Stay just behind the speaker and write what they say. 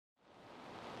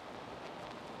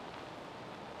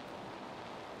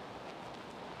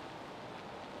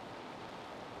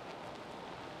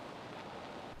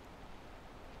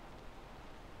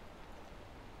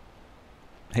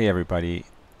Hey everybody,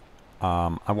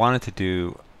 I wanted to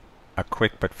do a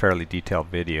quick but fairly detailed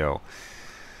video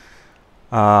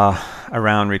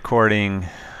around recording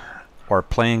or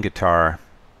playing guitar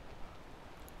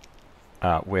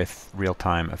with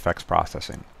real-time effects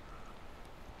processing,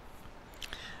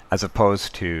 as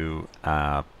opposed to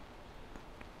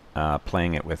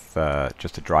playing it with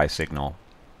just a dry signal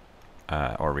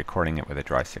or recording it with a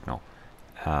dry signal.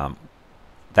 Um,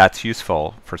 that's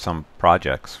useful for some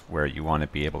projects where you want to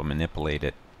be able to manipulate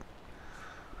it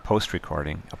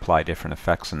post-recording, apply different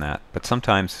effects in that. But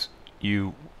sometimes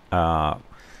you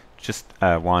just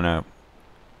want to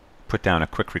put down a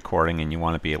quick recording and you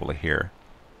want to be able to hear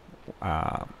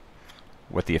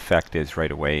what the effect is right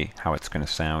away, how it's going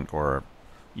to sound, or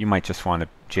you might just want to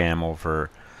jam over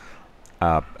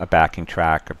a backing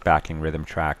track, a backing rhythm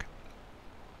track.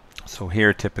 So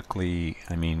here typically,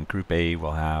 Group A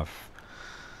will have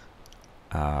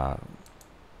a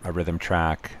rhythm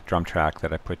track, drum track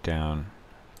that I put down,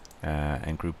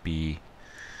 and Group B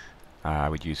I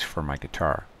would use for my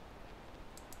guitar.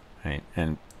 Right,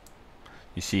 and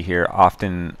you see here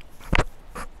often,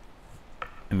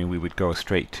 we would go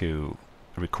straight to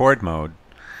record mode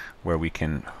where we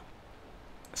can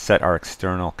set our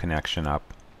external connection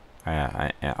up,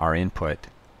 our input,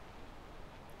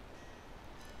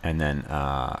 and then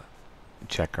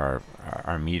check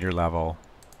our meter level.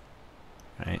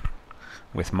 Right,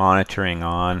 with monitoring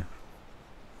on,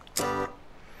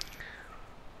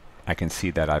 I can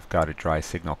see that I've got a dry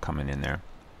signal coming in there.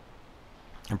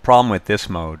 The problem with this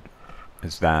mode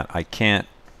is that I can't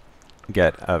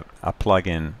get a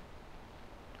plugin,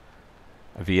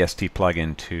 a VST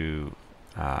plugin to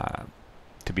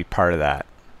be part of that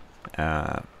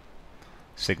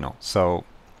signal. So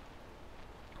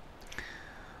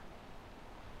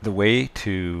the way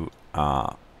to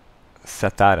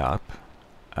set that up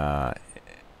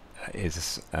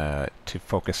is to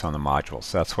focus on the modules.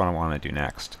 So that's what I want to do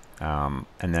next, and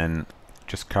then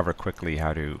just cover quickly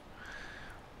how to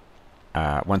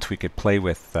once we could play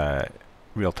with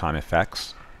real-time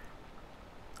effects,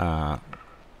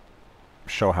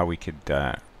 show how we could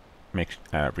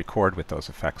record with those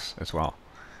effects as well.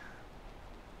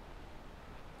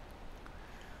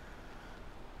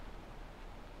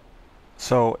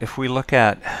 So if we look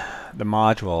at the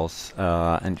modules,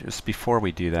 and just before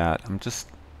we do that, I'm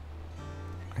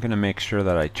going to make sure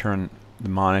that I turn the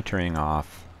monitoring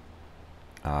off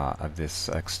of this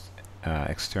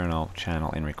external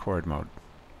channel in record mode,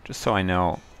 just so I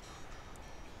know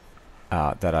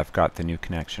that I've got the new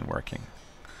connection working.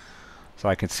 So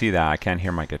I can see that I can't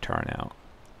hear my guitar now.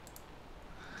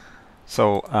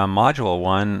 So module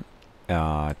 1,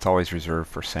 it's always reserved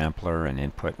for sampler and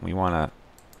input. We want to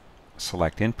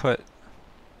select input.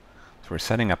 So we're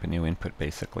setting up a new input,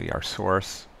 basically our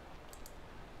source.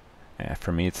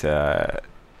 For me it's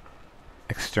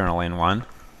external in 1.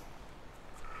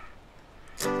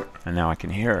 And now I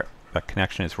can hear the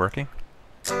connection is working.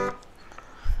 And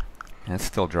it's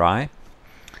still dry.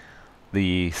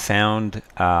 The sound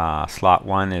slot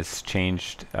 1 is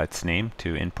changed its name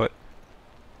to input.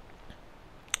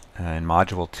 In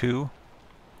module 2,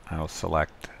 I'll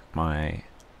select my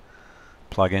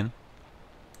plugin,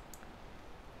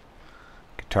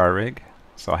 guitar rig.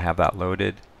 So I have that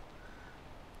loaded,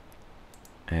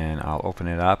 and I'll open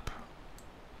it up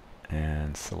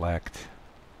and select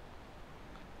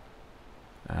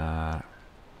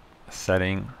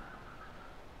setting.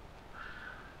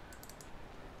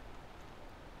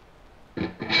 And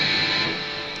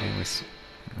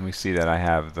we see that I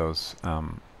have those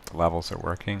levels are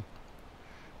working.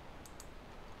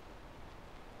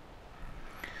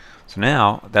 So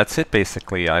now that's it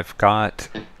basically. I've got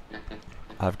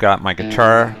my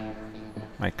guitar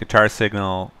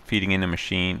signal feeding in the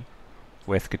machine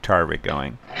with guitar rig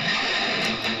going.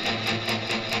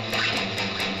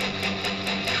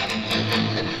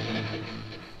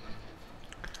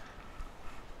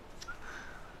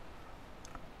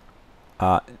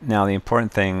 Now the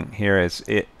important thing here is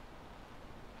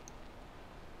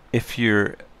if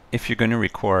you're going to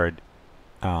record,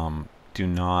 do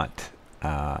not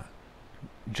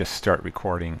just start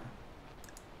recording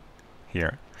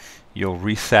here. You'll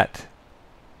reset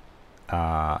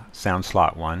sound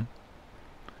slot 1,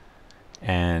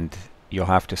 and you'll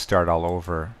have to start all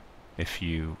over if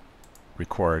you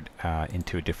record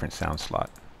into a different sound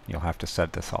slot. You'll have to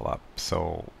set this all up.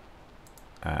 So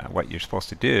what you're supposed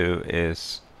to do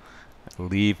is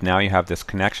leave, now you have this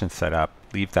connection set up,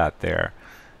 leave that there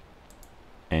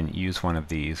and use one of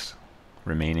these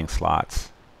remaining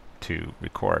slots to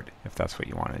record if that's what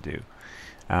you want to do.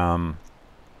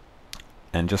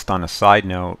 And just on a side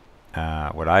note,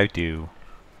 what I do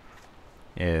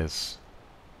is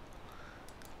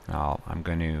I'm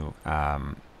going to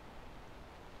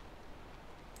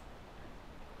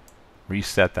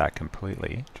reset that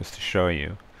completely just to show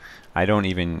you. I don't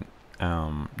even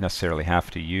necessarily have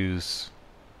to use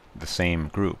the same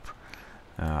group.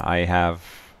 I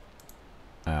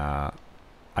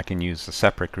can use a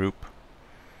separate group.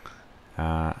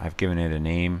 I've given it a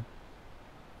name,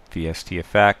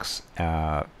 VSTFX.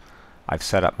 I've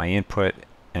set up my input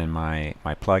and my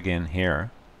plugin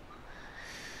here,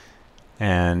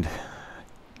 and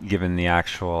given the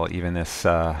actual, even this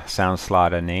sound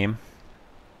slot a name,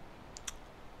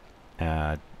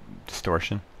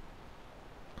 distortion.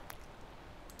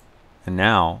 And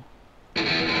now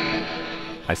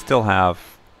I still have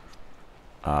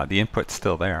the input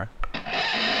still there,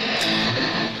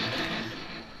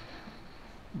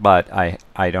 but I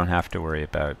don't have to worry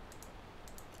about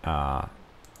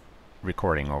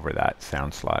recording over that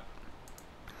sound slot.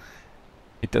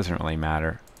 It doesn't really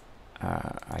matter,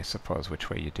 I suppose,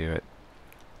 which way you do it.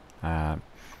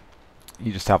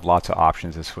 You just have lots of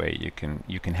options this way. You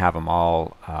can have them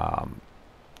all, a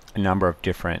number of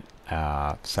different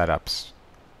setups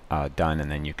done,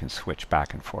 and then you can switch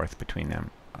back and forth between them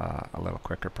a little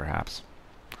quicker, perhaps.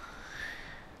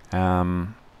 So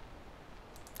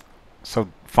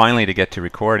finally, to get to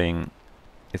recording,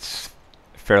 it's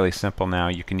fairly simple now.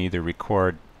 You can either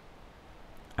record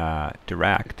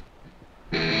direct,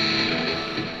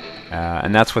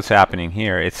 and that's what's happening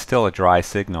here. It's still a dry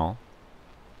signal,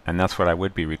 and that's what I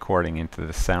would be recording into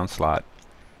the sound slot.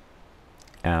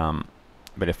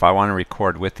 But if I want to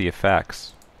record with the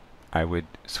effects, I would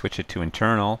switch it to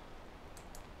internal,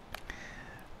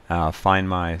 find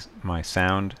my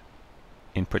sound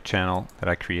input channel that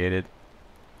I created,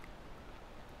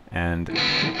 and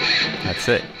that's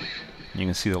it. You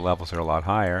can see the levels are a lot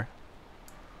higher.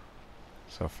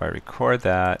 So if I record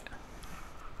that,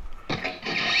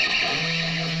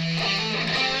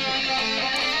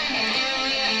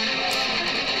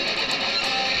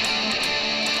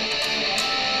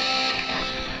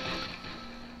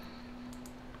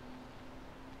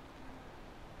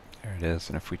 there it is,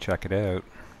 and if we check it out,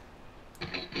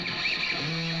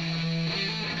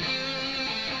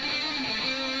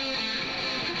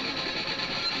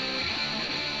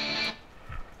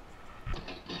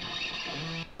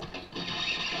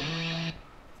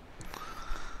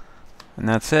 and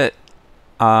that's it.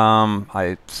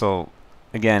 So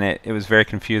again, it was very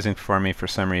confusing for me for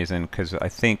some reason, because I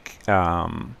think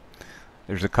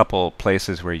there's a couple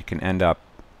places where you can end up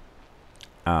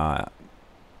kind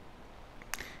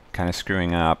of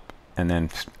screwing up, and then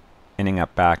ending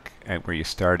up back at where you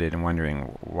started and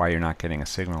wondering why you're not getting a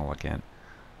signal again.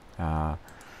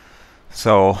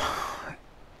 So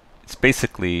it's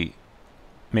basically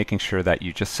making sure that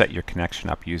you just set your connection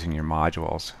up using your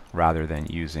modules rather than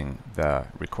using the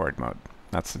record mode.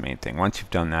 That's the main thing. Once you've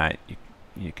done that,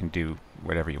 you can do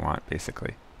whatever you want,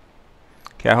 basically.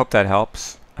 Okay, I hope that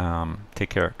helps. Take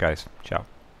care, guys. Ciao.